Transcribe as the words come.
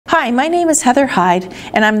Hi, my name is Heather Hyde,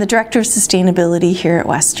 and I'm the Director of Sustainability here at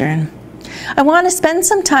Western. I want to spend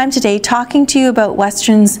some time today talking to you about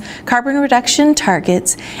Western's carbon reduction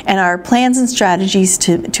targets and our plans and strategies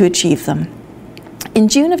to achieve them. In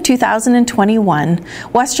June of 2021,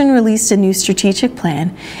 Western released a new strategic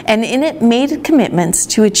plan, and in it made commitments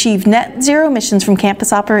to achieve net zero emissions from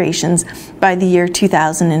campus operations by the year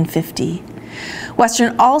 2050.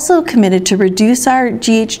 Western also committed to reduce our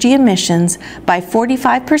GHG emissions by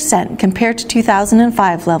 45% compared to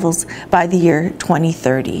 2005 levels by the year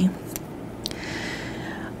 2030.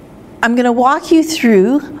 I'm going to walk you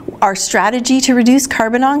through our strategy to reduce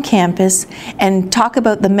carbon on campus and talk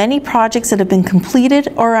about the many projects that have been completed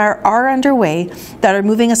or are underway that are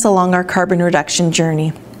moving us along our carbon reduction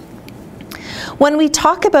journey. When we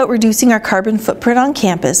talk about reducing our carbon footprint on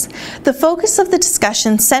campus, the focus of the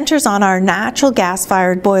discussion centers on our natural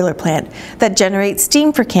gas-fired boiler plant that generates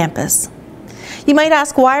steam for campus. You might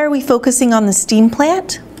ask, why are we focusing on the steam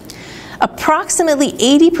plant? Approximately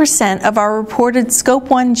 80% of our reported Scope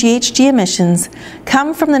 1 GHG emissions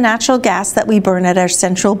come from the natural gas that we burn at our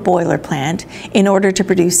central boiler plant in order to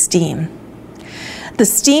produce steam. The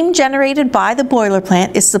steam generated by the boiler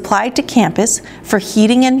plant is supplied to campus for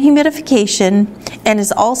heating and humidification and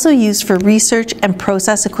is also used for research and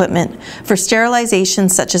process equipment for sterilization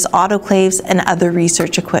such as autoclaves and other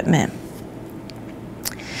research equipment.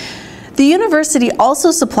 The university also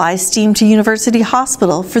supplies steam to University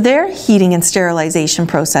Hospital for their heating and sterilization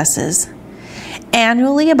processes.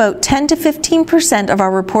 Annually, about 10 to 15% of our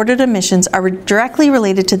reported emissions are directly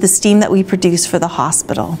related to the steam that we produce for the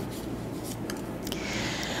hospital.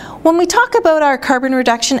 When we talk about our carbon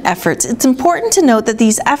reduction efforts, it's important to note that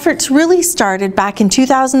these efforts really started back in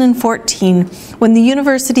 2014 when the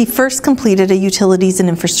university first completed a utilities and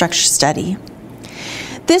infrastructure study.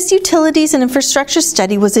 This utilities and infrastructure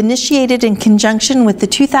study was initiated in conjunction with the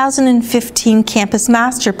 2015 Campus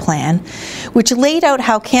Master Plan, which laid out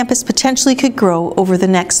how campus potentially could grow over the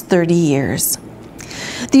next 30 years.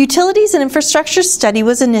 The utilities and infrastructure study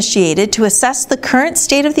was initiated to assess the current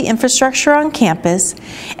state of the infrastructure on campus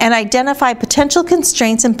and identify potential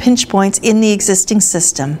constraints and pinch points in the existing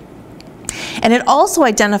system. And it also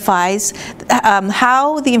identifies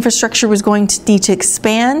how the infrastructure was going to need to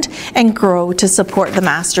expand and grow to support the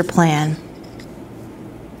master plan.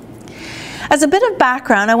 As a bit of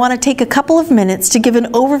background, I want to take a couple of minutes to give an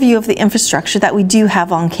overview of the infrastructure that we do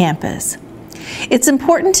have on campus. It's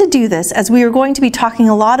important to do this as we are going to be talking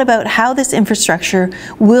a lot about how this infrastructure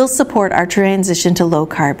will support our transition to low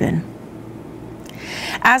carbon.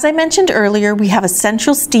 As I mentioned earlier, we have a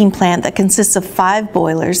central steam plant that consists of 5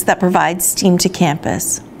 boilers that provide steam to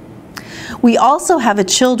campus. We also have a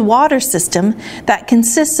chilled water system that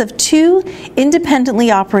consists of 2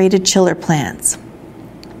 independently operated chiller plants.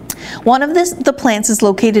 One of the plants is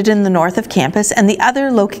located in the north of campus and the other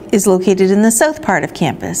is located in the south part of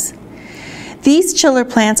campus. These chiller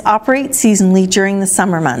plants operate seasonally during the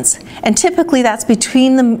summer months, and typically that's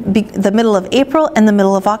between the middle of April and the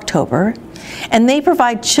middle of October, and they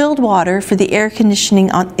provide chilled water for the air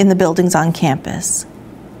conditioning in the buildings on campus.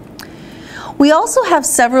 We also have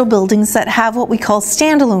several buildings that have what we call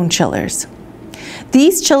standalone chillers.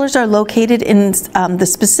 These chillers are located in the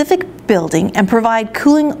specific building and provide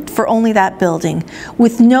cooling for only that building,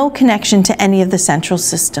 with no connection to any of the central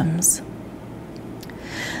systems.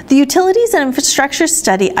 The utilities and infrastructure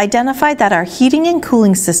study identified that our heating and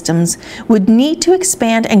cooling systems would need to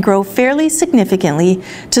expand and grow fairly significantly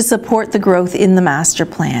to support the growth in the master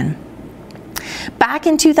plan. Back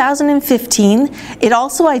in 2015, it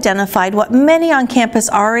also identified what many on campus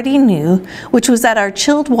already knew, which was that our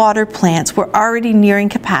chilled water plants were already nearing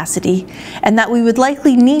capacity and that we would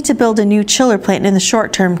likely need to build a new chiller plant in the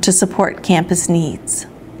short term to support campus needs.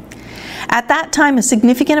 At that time, a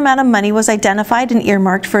significant amount of money was identified and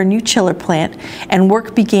earmarked for a new chiller plant, and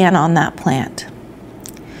work began on that plant.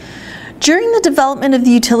 During the development of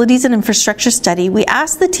the utilities and infrastructure study, we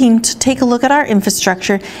asked the team to take a look at our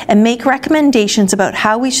infrastructure and make recommendations about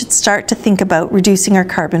how we should start to think about reducing our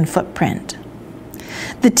carbon footprint.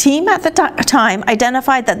 The team at the time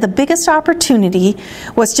identified that the biggest opportunity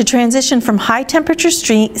was to transition from high temperature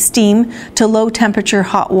steam to low temperature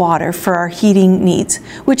hot water for our heating needs,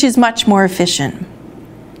 which is much more efficient.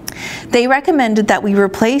 They recommended that we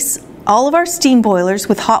replace all of our steam boilers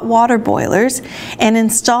with hot water boilers and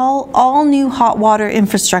install all new hot water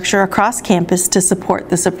infrastructure across campus to support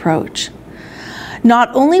this approach.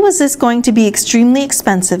 Not only was this going to be extremely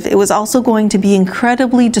expensive, it was also going to be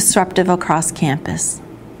incredibly disruptive across campus.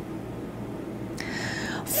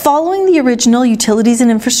 Following the original utilities and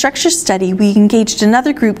infrastructure study, we engaged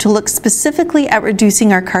another group to look specifically at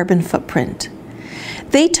reducing our carbon footprint.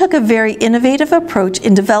 They took a very innovative approach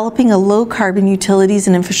in developing a low-carbon utilities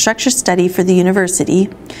and infrastructure study for the university,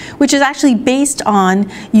 which is actually based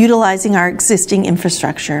on utilizing our existing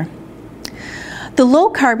infrastructure. The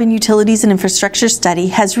low-carbon utilities and infrastructure study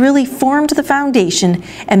has really formed the foundation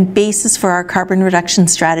and basis for our carbon reduction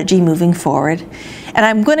strategy moving forward. And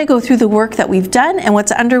I'm going to go through the work that we've done and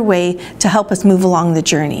what's underway to help us move along the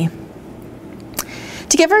journey.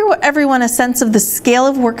 To give everyone a sense of the scale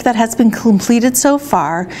of work that has been completed so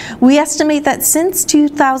far, we estimate that since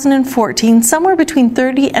 2014, somewhere between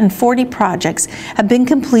 30 and 40 projects have been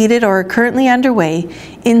completed or are currently underway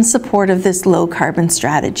in support of this low-carbon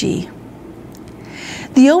strategy.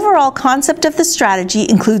 The overall concept of the strategy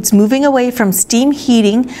includes moving away from steam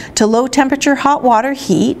heating to low-temperature hot water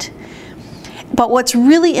heat. But what's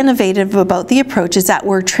really innovative about the approach is that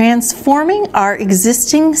we're transforming our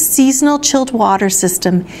existing seasonal chilled water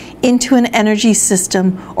system into an energy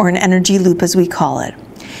system, or an energy loop as we call it.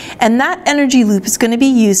 And that energy loop is going to be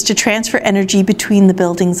used to transfer energy between the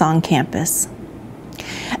buildings on campus.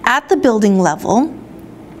 At the building level,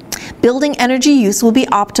 building energy use will be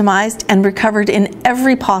optimized and recovered in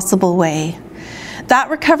every possible way. That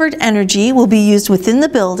recovered energy will be used within the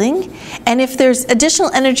building, and if there's additional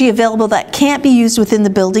energy available that can't be used within the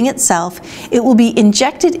building itself, it will be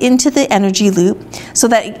injected into the energy loop so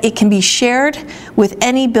that it can be shared with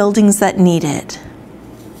any buildings that need it.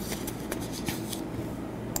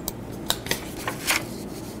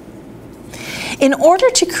 In order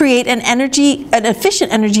to create an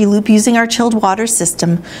efficient energy loop using our chilled water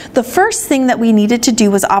system, the first thing that we needed to do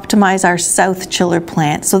was optimize our south chiller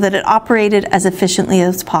plant so that it operated as efficiently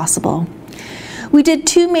as possible. We did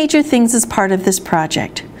two major things as part of this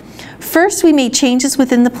project. First, we made changes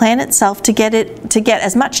within the plant itself to get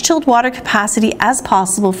as much chilled water capacity as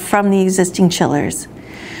possible from the existing chillers.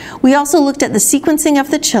 We also looked at the sequencing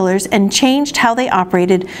of the chillers and changed how they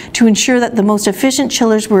operated to ensure that the most efficient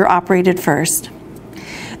chillers were operated first.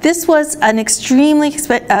 This was an extremely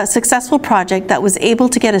successful project that was able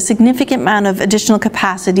to get a significant amount of additional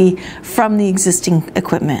capacity from the existing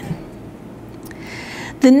equipment.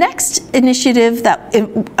 The next initiative that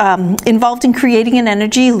involved in creating an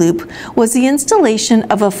energy loop was the installation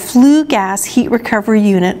of a flue gas heat recovery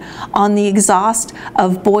unit on the exhaust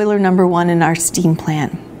of boiler number 1 in our steam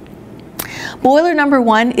plant. Boiler number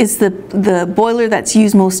 1 is the boiler that's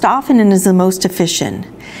used most often and is the most efficient.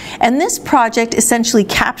 And this project essentially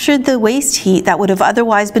captured the waste heat that would have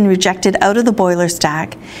otherwise been rejected out of the boiler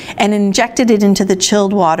stack and injected it into the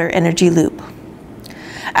chilled water energy loop.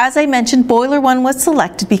 As I mentioned, boiler 1 was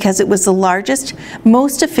selected because it was the largest,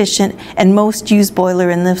 most efficient, and most used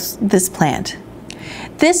boiler in this plant.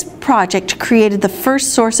 This project created the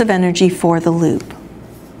first source of energy for the loop.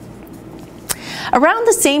 Around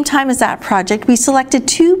the same time as that project, we selected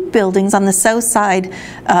 2 buildings on the south side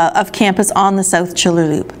of campus on the South Chiller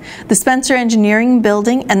Loop, the Spencer Engineering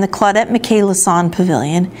Building and the Claudette McKay-Lasson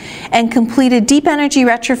Pavilion, and completed deep energy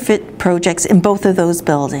retrofit projects in both of those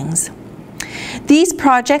buildings. These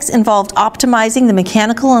projects involved optimizing the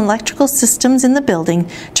mechanical and electrical systems in the building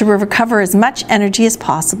to recover as much energy as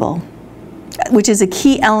possible, which is a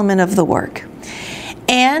key element of the work.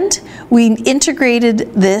 And we integrated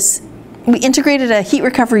a heat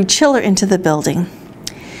recovery chiller into the building.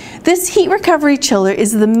 This heat recovery chiller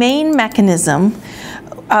is the main mechanism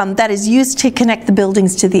that is used to connect the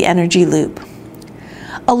buildings to the energy loop.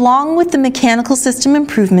 Along with the mechanical system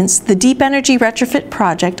improvements, the Deep Energy Retrofit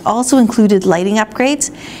project also included lighting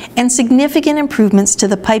upgrades and significant improvements to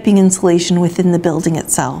the piping insulation within the building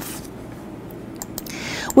itself.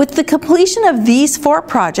 With the completion of these 4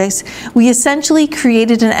 projects, we essentially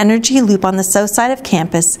created an energy loop on the south side of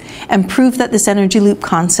campus and proved that this energy loop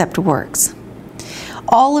concept works.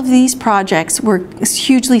 All of these projects were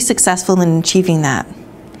hugely successful in achieving that.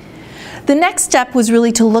 The next step was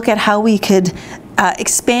really to look at how we could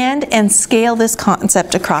expand and scale this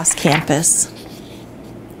concept across campus.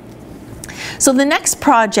 So the next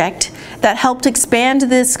project that helped expand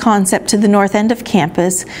this concept to the north end of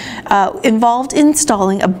campus involved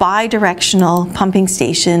installing a bidirectional pumping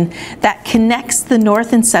station that connects the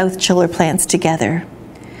north and south chiller plants together.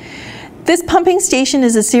 This pumping station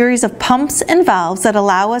is a series of pumps and valves that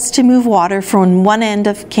allow us to move water from one end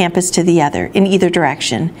of campus to the other in either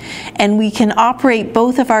direction, and we can operate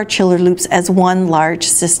both of our chiller loops as one large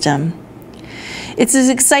system. It's as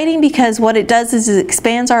exciting because what it does is it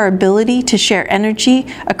expands our ability to share energy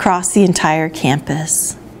across the entire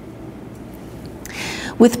campus.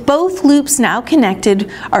 With both loops now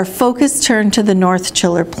connected, our focus turned to the North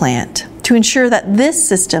Chiller plant to ensure that this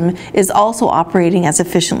system is also operating as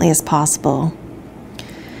efficiently as possible.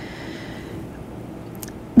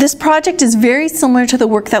 This project is very similar to the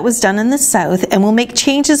work that was done in the south and will make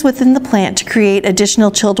changes within the plant to create additional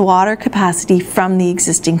chilled water capacity from the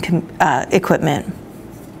existing equipment.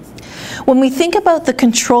 When we think about the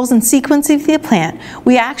controls and sequencing of the plant,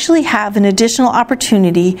 we actually have an additional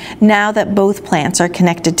opportunity now that both plants are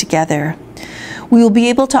connected together. We will be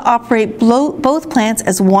able to operate both plants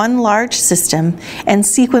as one large system and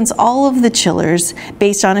sequence all of the chillers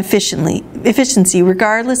based on efficiency,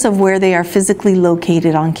 regardless of where they are physically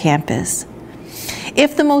located on campus.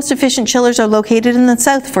 If the most efficient chillers are located in the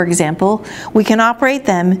south, for example, we can operate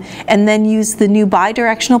them and then use the new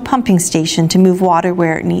bidirectional pumping station to move water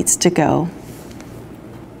where it needs to go.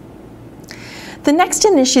 The next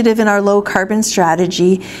initiative in our low carbon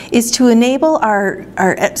strategy is to enable our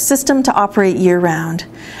system to operate year-round.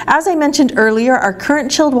 As I mentioned earlier, our current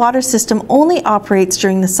chilled water system only operates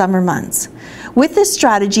during the summer months. With this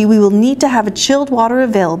strategy, we will need to have a chilled water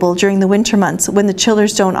available during the winter months when the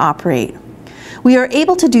chillers don't operate. We are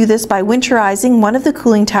able to do this by winterizing one of the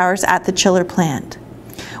cooling towers at the chiller plant.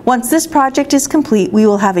 Once this project is complete, we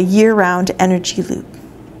will have a year-round energy loop.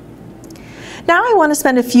 Now I want to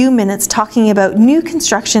spend a few minutes talking about new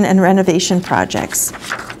construction and renovation projects.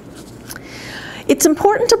 It's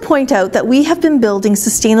important to point out that we have been building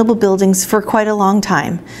sustainable buildings for quite a long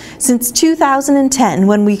time, since 2010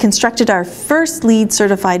 when we constructed our first LEED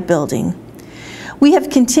certified building. We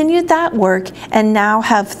have continued that work and now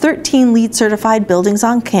have 13 LEED certified buildings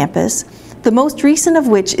on campus, the most recent of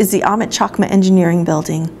which is the Amit Chakma Engineering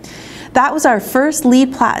Building. That was our first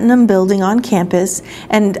LEED Platinum building on campus,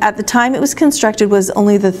 and at the time it was constructed was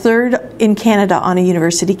only the third in Canada on a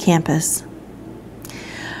university campus.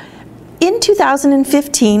 In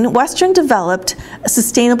 2015, Western developed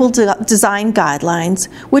sustainable design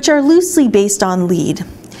guidelines, which are loosely based on LEED.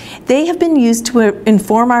 They have been used to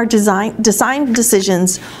inform our design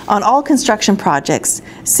decisions on all construction projects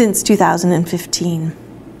since 2015.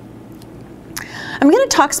 I'm going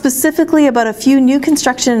to talk specifically about a few new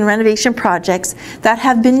construction and renovation projects that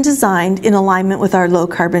have been designed in alignment with our low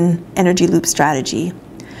carbon energy loop strategy.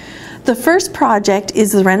 The first project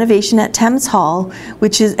is the renovation at Thames Hall,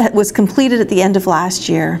 which was completed at the end of last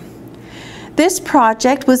year. This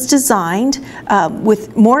project was designed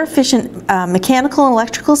with more efficient mechanical and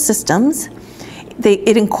electrical systems.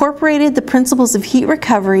 It incorporated the principles of heat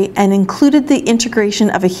recovery and included the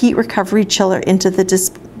integration of a heat recovery chiller into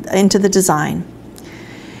the design.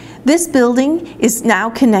 This building is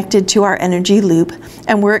now connected to our energy loop,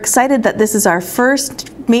 and we're excited that this is our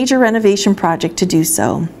first major renovation project to do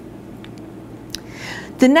so.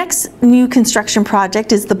 The next new construction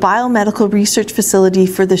project is the Biomedical Research Facility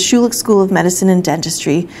for the Schulich School of Medicine and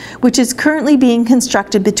Dentistry, which is currently being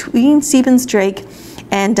constructed between Stevens Drake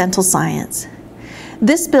and Dental Science.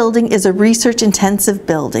 This building is a research-intensive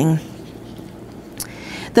building.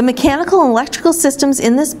 The mechanical and electrical systems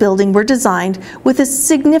in this building were designed with a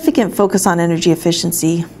significant focus on energy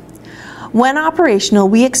efficiency. When operational,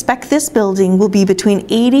 we expect this building will be between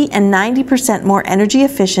 80 and 90% more energy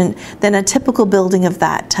efficient than a typical building of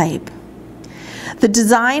that type. The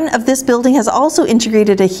design of this building has also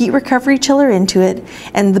integrated a heat recovery chiller into it,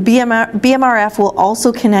 and the BMRF will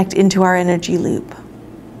also connect into our energy loop.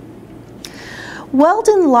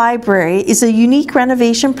 Weldon Library is a unique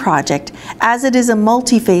renovation project, as it is a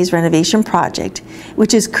multi-phase renovation project,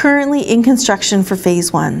 which is currently in construction for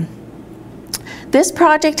phase 1. This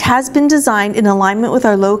project has been designed in alignment with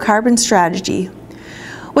our low carbon strategy.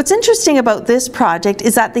 What's interesting about this project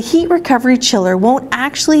is that the heat recovery chiller won't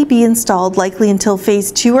actually be installed likely until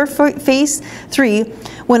phase 2 or phase 3,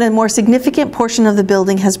 when a more significant portion of the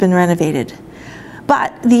building has been renovated.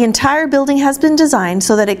 But the entire building has been designed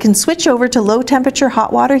so that it can switch over to low temperature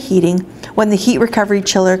hot water heating when the heat recovery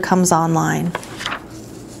chiller comes online.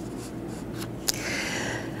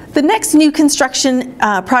 The next new construction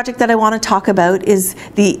project that I want to talk about is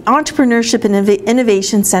the Entrepreneurship and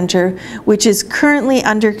Innovation Center, which is currently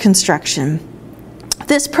under construction.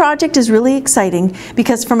 This project is really exciting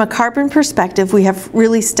because from a carbon perspective, we have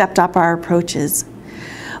really stepped up our approaches.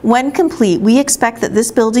 When complete, we expect that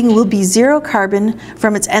this building will be zero carbon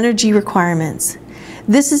from its energy requirements.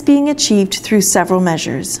 This is being achieved through several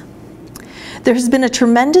measures. There has been a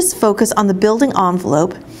tremendous focus on the building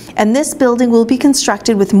envelope, and this building will be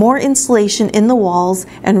constructed with more insulation in the walls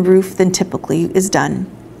and roof than typically is done.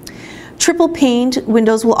 Triple paned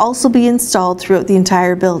windows will also be installed throughout the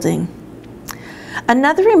entire building.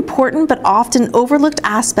 Another important but often overlooked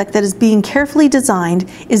aspect that is being carefully designed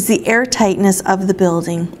is the airtightness of the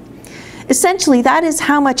building. Essentially, that is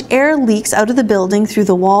how much air leaks out of the building through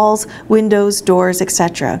the walls, windows, doors,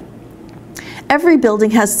 etc. Every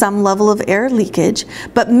building has some level of air leakage,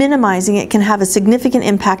 but minimizing it can have a significant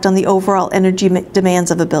impact on the overall energy demands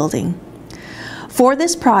of a building. For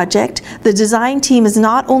this project, the design team is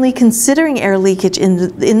not only considering air leakage in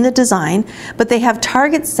the design, but they have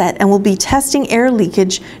targets set and will be testing air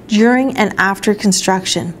leakage during and after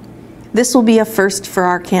construction. This will be a first for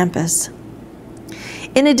our campus.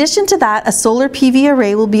 In addition to that, a solar PV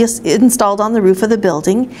array will be installed on the roof of the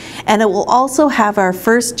building, and it will also have our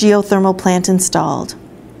first geothermal plant installed.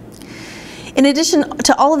 In addition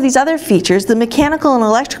to all of these other features, the mechanical and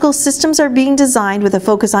electrical systems are being designed with a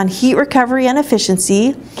focus on heat recovery and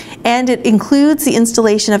efficiency, and it includes the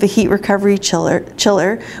installation of a heat recovery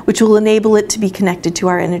chiller, which will enable it to be connected to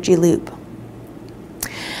our energy loop.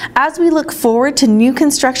 As we look forward to new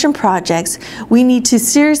construction projects, we need to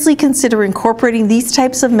seriously consider incorporating these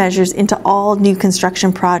types of measures into all new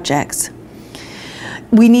construction projects.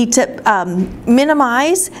 We need to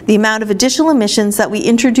minimize the amount of additional emissions that we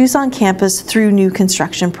introduce on campus through new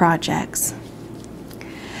construction projects.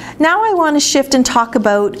 Now I want to shift and talk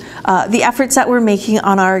about the efforts that we're making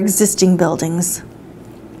on our existing buildings.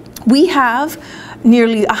 We have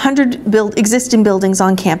nearly 100 existing buildings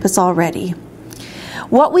on campus already.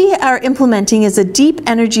 What we are implementing is a Deep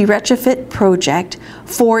Energy Retrofit project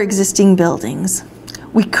for existing buildings.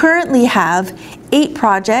 We currently have 8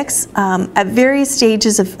 projects at various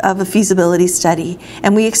stages of a feasibility study,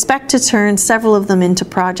 and we expect to turn several of them into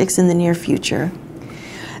projects in the near future.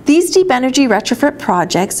 These Deep Energy Retrofit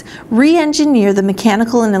projects re-engineer the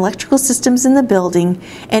mechanical and electrical systems in the building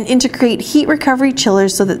and integrate heat recovery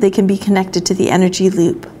chillers so that they can be connected to the energy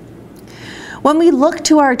loop. When we look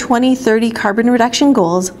to our 2030 carbon reduction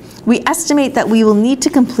goals, we estimate that we will need to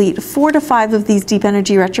complete 4 to 5 of these Deep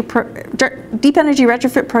Energy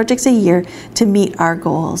Retrofit projects a year to meet our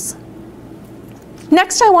goals.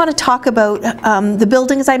 Next, I want to talk about the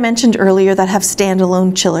buildings I mentioned earlier that have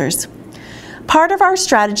standalone chillers. Part of our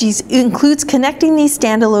strategies includes connecting these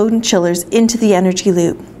standalone chillers into the energy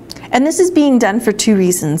loop, and this is being done for 2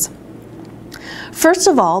 reasons. First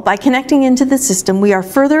of all, by connecting into the system, we are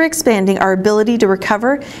further expanding our ability to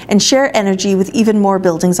recover and share energy with even more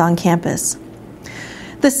buildings on campus.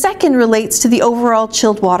 The second relates to the overall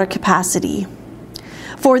chilled water capacity.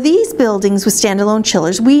 For these buildings with standalone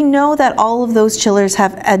chillers, we know that all of those chillers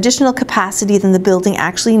have additional capacity than the building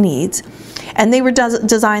actually needs, and they were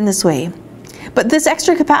designed this way. But this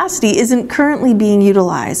extra capacity isn't currently being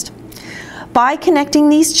utilized. By connecting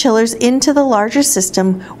these chillers into the larger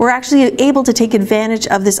system, we're actually able to take advantage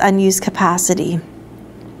of this unused capacity.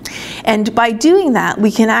 And by doing that,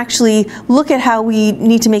 we can actually look at how we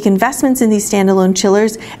need to make investments in these standalone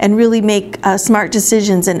chillers and really make smart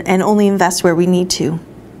decisions and only invest where we need to.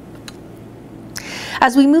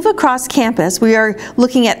 As we move across campus, we are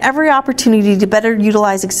looking at every opportunity to better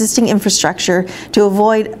utilize existing infrastructure to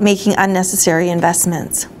avoid making unnecessary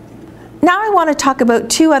investments. Now I want to talk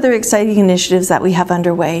about 2 other exciting initiatives that we have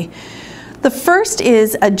underway. The first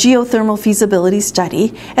is a geothermal feasibility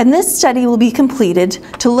study, and this study will be completed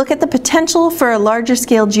to look at the potential for a larger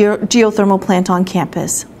scale geothermal plant on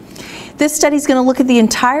campus. This study is going to look at the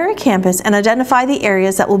entire campus and identify the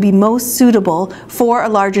areas that will be most suitable for a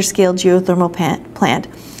larger scale geothermal plant,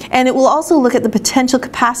 and it will also look at the potential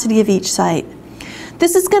capacity of each site.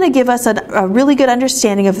 This is going to give us a really good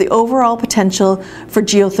understanding of the overall potential for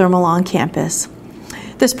geothermal on campus.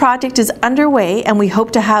 This project is underway, and we hope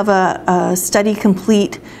to have a study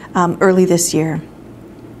complete early this year.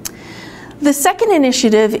 The second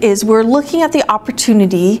initiative is we're looking at the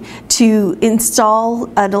opportunity to install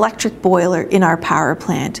an electric boiler in our power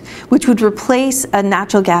plant, which would replace a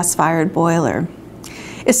natural gas-fired boiler.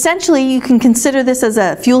 Essentially, you can consider this as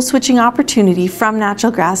a fuel switching opportunity from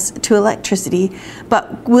natural gas to electricity,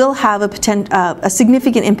 but will have a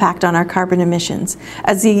significant impact on our carbon emissions,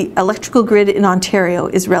 as the electrical grid in Ontario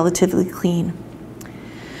is relatively clean.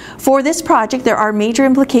 For this project, there are major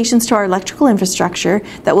implications to our electrical infrastructure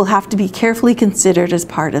that will have to be carefully considered as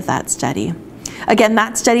part of that study. Again,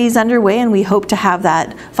 that study is underway, and we hope to have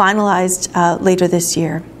that finalized later this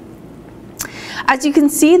year. As you can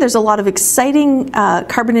see, there's a lot of exciting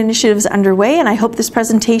carbon initiatives underway, and I hope this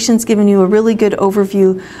presentation's given you a really good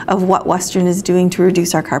overview of what Western is doing to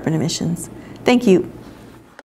reduce our carbon emissions. Thank you.